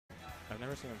I've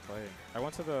never seen him play. I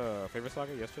went to the favorite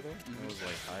saga yesterday. It was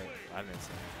like I didn't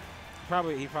see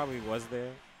him. He probably was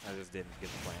there. I just didn't get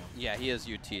to play him. Yeah, he is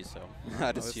UT, so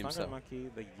I'd assume so. ThunderMonkey,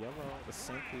 the yellow, the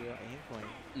Cynthia,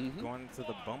 Inkling, going to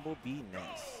the Bumblebee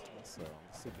Ness. So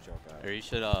super joke guy. Or you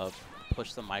should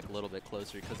push the mic a little bit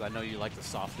closer because I know you like to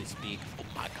softly speak. Oh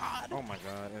my god. Oh my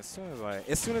god. As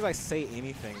soon as I say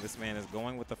anything, this man is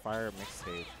going with the fire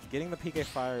mixtape. Getting the PK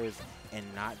fires and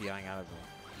not dying out of them.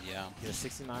 Yeah. He's a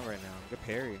 69 right now. Good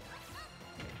parry.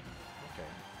 Okay.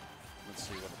 Let's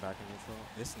see what the back in neutral.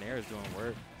 This Nair is doing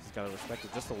work. He's got to respect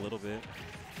it just a little bit.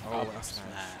 Oh, smash.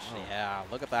 Oh. Yeah,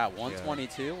 look at that.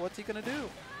 122. Yeah. What's he going to do?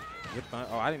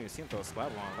 Oh, I didn't even see him throw a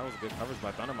slap long. That was good coverage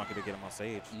by ThunderMonkey to get him on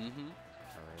stage. All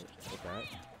right, with that.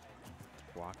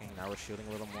 Blocking. Now we're shooting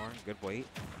a little more. Good weight.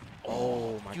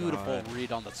 Oh, my beautiful god.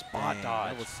 Read on the spot Dang,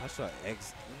 dodge. That was such a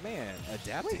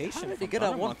adaptation. Wait, how did he get at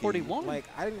 141? Like,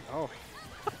 I didn't. Oh.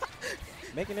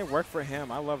 Making it work for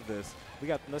him. I love this. We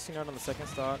got Ruskinurd on the second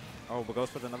stock. Oh, but goes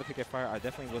for another PK fire. I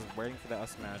definitely was waiting for that up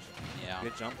smash. Yeah.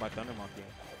 Good jump by ThunderMonkey.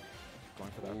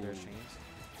 Going for the up air chains.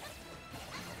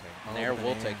 Okay. Nair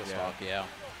will take the stock, yeah.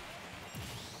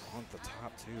 On the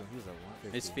top, too. He was at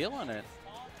 150. He's feeling it.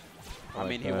 I like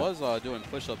mean, that. he was doing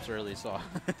push-ups early, so.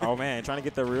 Oh, man. Trying to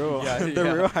get the real,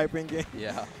 real real hype in game.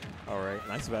 Yeah. All right.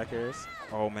 Nice back airs.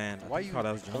 Oh, man. Why are you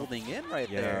holding in right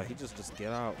there? Yeah, he just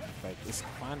get out. Like, it's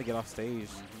fine to get off stage.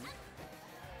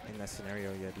 In that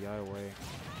scenario, yeah, DI away.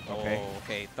 Okay. Oh,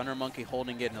 okay. ThunderMonkey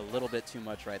holding it a little bit too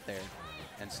much right there.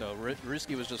 And so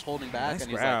Ruski was just holding back. Nice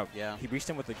and grab. He's like, yeah. He reached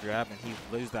him with the grab, and he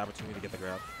loses the opportunity to get the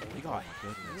grab. He got oh, my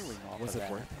goodness. really was it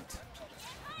that. worth it?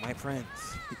 My friends.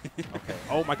 Okay.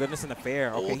 Oh, my goodness, in the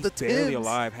fair. Okay, he's the barely Tims.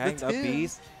 alive. Having the up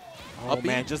Bs. Oh, Up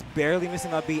man, B. just barely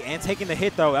missing up B and taking the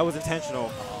hit, though. That was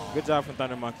intentional. Good job from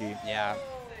ThunderMonkey. Yeah.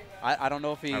 I don't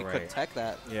know if he could tech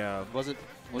that. Yeah. Was it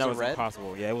no, it was red?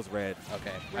 impossible. Yeah, it was red.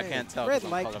 Okay. Red. I can't tell. Red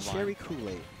like cherry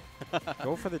Kool-Aid.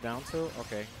 Go for the down tilt.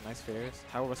 Okay, nice fairs.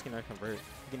 How will Ruskinurd convert?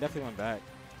 He can definitely win back.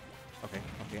 Okay.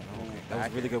 That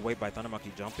was really good weight by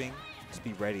ThunderMonkey jumping. Just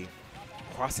be ready.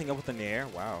 Crossing up with the Nair.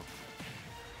 Wow.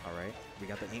 All right.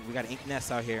 We got Ink Ness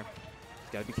out here.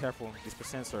 Gotta be careful. These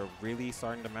percents are really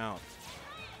starting to mount.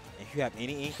 If you have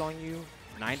any ink on you,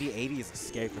 90-80 is a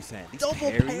scary percent. These Double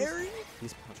parry?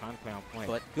 He's trying to play on point.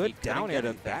 But good down air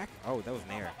to back. Oh, that was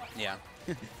Nair. Yeah.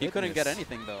 He couldn't get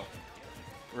anything, though.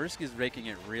 Ruski's making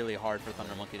it really hard for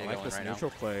ThunderMonkey to go in right now. I like this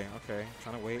neutral play. Okay.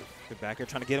 Trying to wait. Good back here.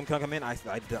 Trying to get him to come in.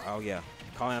 Oh, yeah.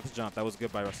 Calling out the jump. That was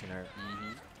good by Ruskinurd.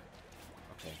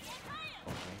 Okay.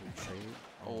 Okay. Trade.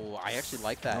 Oh, I actually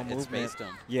like that. No it spaced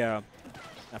him. Yeah.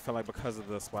 I felt like because of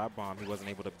the slap bomb, he wasn't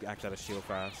able to act out of shield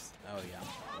fast. Oh, yeah.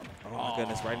 Oh, my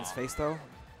goodness. Right in his face, though.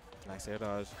 Nice air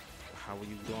dodge. How will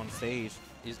you do on the stage?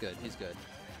 He's good. He's good.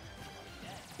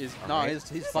 He's fine.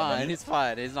 He's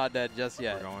fine. He's not dead just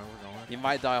yet. We're going. He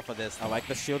might die off of this. I like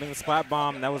the shielding the splat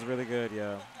bomb. That was really good,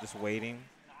 yeah. Just waiting.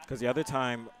 Because the other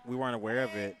time, we weren't aware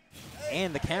of it.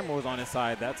 And the camera was on his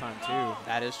side that time, too.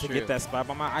 That is true. To get that splat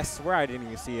bomb. I swear I didn't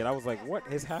even see it. I was like, what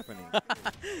is happening?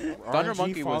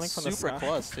 ThunderMonkey was super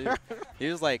close, too. He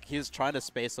was trying to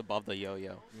space above the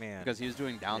yo-yo. Man. Because he was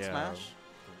doing down smash.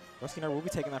 Ruskinurd will be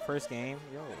taking that first game.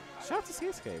 Yo, shout out to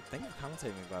Cityscape. Thank you for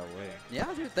commentating, by the way.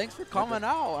 Yeah, dude. Thanks for coming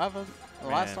out.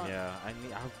 Last time. Yeah,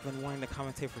 I've been wanting to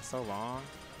commentate for so long.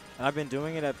 And I've been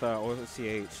doing it at the OCH.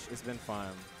 It's been fun.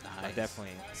 Nice.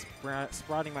 Definitely.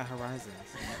 Sprouting my horizons.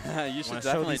 You should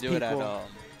definitely do it at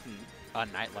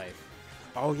Nightlife.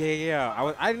 Oh, yeah.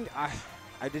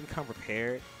 I didn't come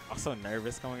prepared. I was so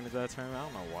nervous going into that tournament. I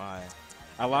don't know why.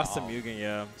 I lost to Mugen,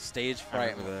 yeah. Stage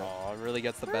fright. Oh, it really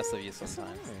gets the best of you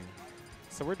sometimes.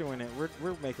 So we're doing it.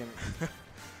 We're making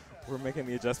we're making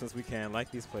the adjustments we can, like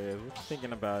these players. We're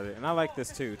thinking about it. And I like this,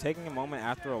 too. Taking a moment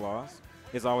after a loss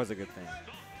is always a good thing.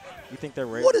 You think they're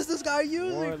ready? What is this guy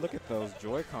using? Boy, look at those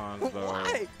Joy-Cons, though.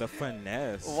 Why? The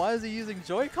finesse. Why is he using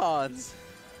Joy-Cons?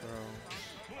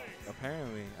 Bro,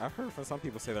 apparently. I've heard from some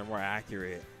people say they're more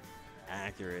accurate.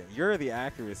 You're the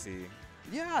accuracy.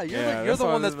 Yeah, you're the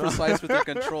one that's precise with your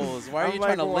controls. Why are you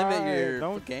trying to limit your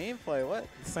gameplay? What?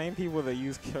 Same people that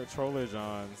use controller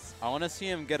Johns. I want to see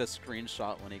him get a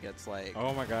screenshot when he gets like.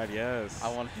 Oh my God, yes.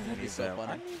 I want him to be so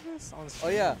funny. Oh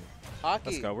yeah, hockey.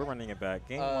 Let's go. We're running it back.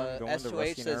 Game 1 going to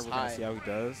Ruskinurd. We're gonna see how he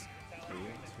does. 3,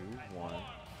 2,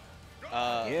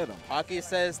 1. Get him. Hockey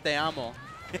says te amo.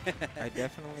 I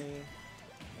definitely.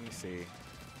 Let me see.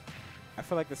 I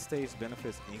feel like the stage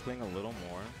benefits Inkling a little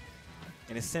more.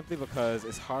 And it's simply because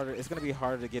it's harder. It's going to be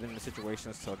harder to get into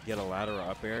situations to get a ladder or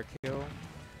up air kill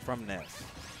from Ness.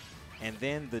 And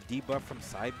then the debuff from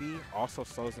side B also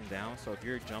slows him down. So if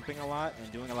you're jumping a lot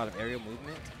and doing a lot of aerial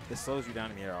movement, it slows you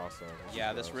down in the air also.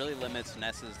 Yeah, this really limits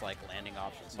Ness's like landing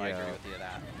options. So I agree with you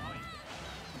that.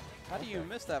 How do you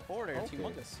miss that forward air,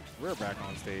 Teammungus? We're back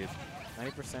on stage.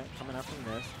 90% coming out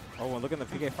from Ness. Oh, and look at the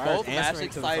PK Fire answering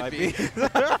to the side B.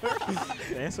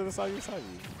 Answer the side B, side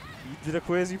B. You did a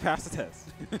quiz, you passed the test.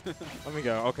 Let me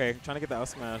go. Okay, trying to get the up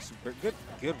smash.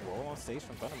 Good roll on stage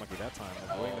from ThunderMonkey that time.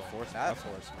 Avoiding the force. That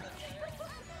force smash.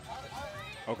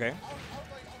 Okay.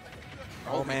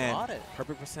 Oh man,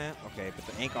 perfect percent. Okay, but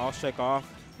the ink all shake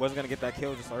off. Wasn't gonna get that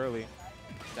kill just early.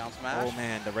 Down smash. Oh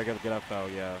man, the regular get up though.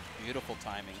 Yeah. Beautiful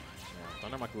timing. Yeah,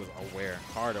 ThunderMonkey was aware,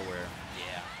 hard aware.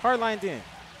 Yeah. Hard lined in.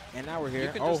 And now we're here.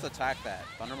 You can just attack that.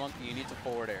 ThunderMonkey, you need to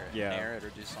forward air it, air it or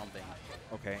do something.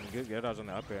 Okay, and good dodge on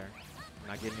the up air.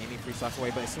 Not getting any free slots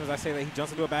away, but as soon as I say that he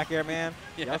jumps into a back air, man,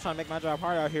 y'all trying to make my job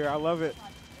hard out here. I love it.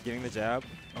 Getting the jab.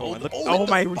 Oh, and look,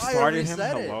 my restarted him.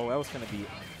 Hello, that was going to be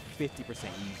 50% easy.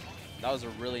 That was a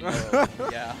really low.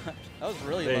 Yeah, that was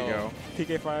really low. There you go.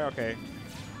 PK Fire, okay.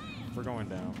 We're going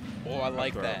down. Oh, I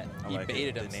like that. He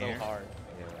baited him so hard.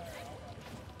 Yeah.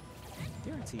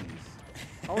 Guarantees.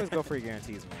 Always go for your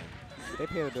guarantees, man. They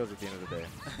pay the bills at the end of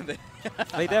the day.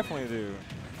 They definitely do.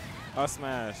 A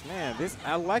smash. Man,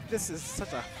 I like this is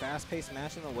such a fast-paced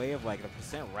match in the way of like the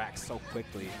percent racks so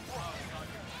quickly.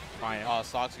 Fine. Oh,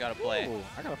 Sock's got to play. Ooh,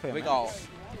 I got to play. We got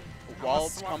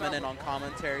Waltz coming in on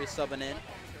commentary, subbing in.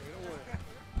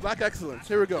 Black excellence.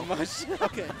 Here we go.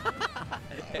 Okay.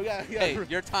 Hey,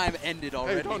 your time ended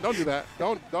already. Hey, don't do that.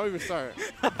 Don't even start.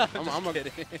 I'm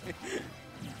kidding.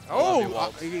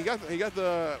 Oh, he got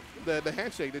the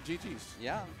handshake, the GGs.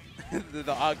 Yeah.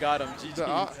 I got him,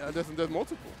 GGs. There's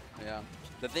multiple. Yeah.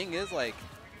 The thing is, like,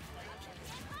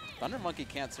 ThunderMonkey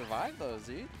can't survive those,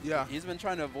 dude. Yeah. He's been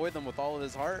trying to avoid them with all of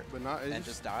his heart, but not and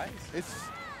just dies.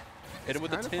 Hit him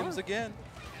with the Tims again.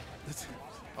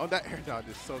 Oh, that air dodge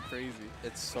is so crazy.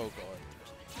 It's so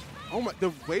good. Oh my,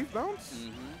 the wave bounce?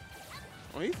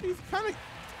 Mm-hmm. Oh, he's kind of.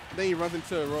 Then he runs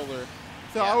into a roller.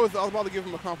 So I was about to give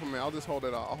him a compliment. I'll just hold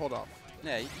it off. I'll hold off.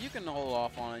 Yeah, you can hold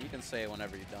off on it. You can say it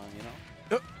whenever you're done, you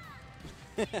know?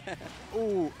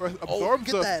 Ooh,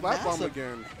 absorbs the flat bomb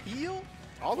again. Heal?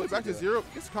 All the way back to 0.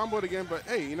 Gets comboed again, but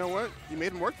hey, you know what? You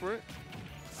made him work for it.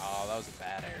 Oh, that was a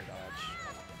bad air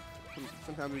dodge.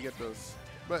 Sometimes we get those.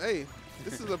 But hey,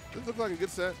 this looks like a good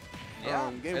set.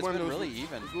 Yeah, game one been was really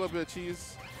even. A little bit of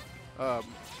cheese. A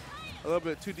little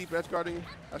bit too deep edge guarding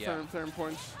at certain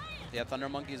points. Yeah,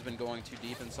 ThunderMonkey's been going too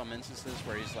deep in some instances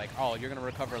where he's like, oh, you're going to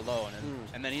recover low.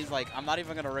 And then he's like, I'm not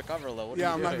even going to recover low. What are you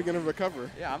I'm not even going to recover.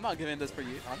 Yeah, I'm not giving this for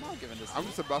you. I'm not giving this I'm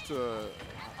just about to,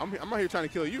 I'm out here trying to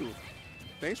kill you.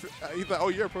 Thanks for, he's like, oh,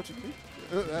 you're approaching me?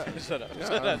 Shut up,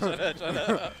 shut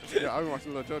up. Yeah, I've been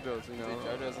watching little JoJo's, you know.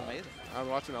 JoJo's amazing. I'm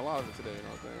watching a lot of it today, you know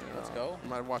what I'm saying? Let's go. I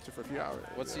might watch it for a few hours.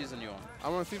 What season you on?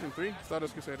 I'm on season 3,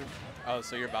 Stardust Crusader. Oh,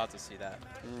 so you're about to see that.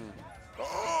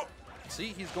 Oh!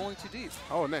 See, he's going too deep.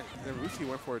 Oh, and then Ruski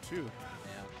went for it too.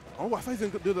 Yeah. Oh, I thought he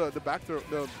was going to do the back throw.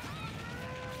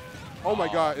 Oh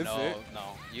my God, is it?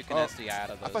 No, you can SD out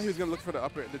of those. I thought he was going to look for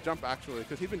the jump actually,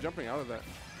 because he's been jumping out of that.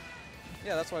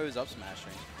 Yeah, that's why he was up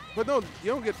smashing. But no,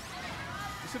 you don't get.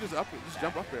 You should just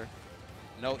jump up there.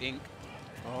 No ink.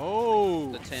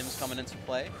 Oh. The Tims coming into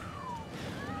play.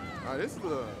 This is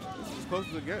as close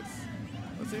as it gets.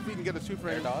 Let's see if we can get a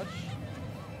 2-frame. Air dodge.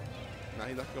 Nah,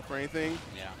 he's not going to go for anything.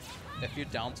 Yeah. If you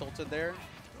down tilted there,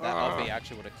 that LB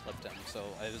actually would have clipped him. So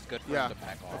it was good for him to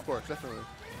back off. Of course, definitely.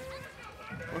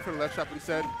 Went for the left shot, but he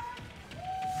said.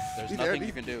 There's nothing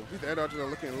you can do. These air dodges are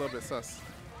looking a little bit sus.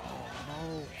 Oh,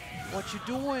 no. What you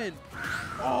doing?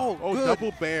 Oh, good.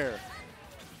 Double bear.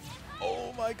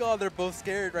 Oh, my God. They're both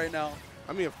scared right now.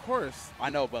 I mean, of course.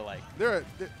 I know, but like.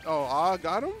 I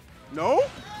got him? No?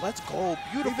 Let's go.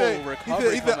 Beautiful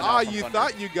recovery. He said, you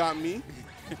thought you got me.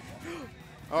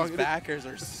 These backers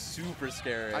are super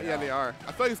scary. Yeah, they are.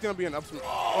 I thought he was going to be an up smash.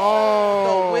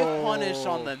 The whip punish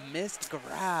on the missed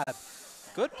grab.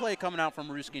 Good play coming out from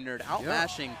Ruskinurd,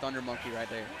 outmashing ThunderMonkey right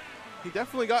there. He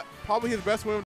definitely got probably his best win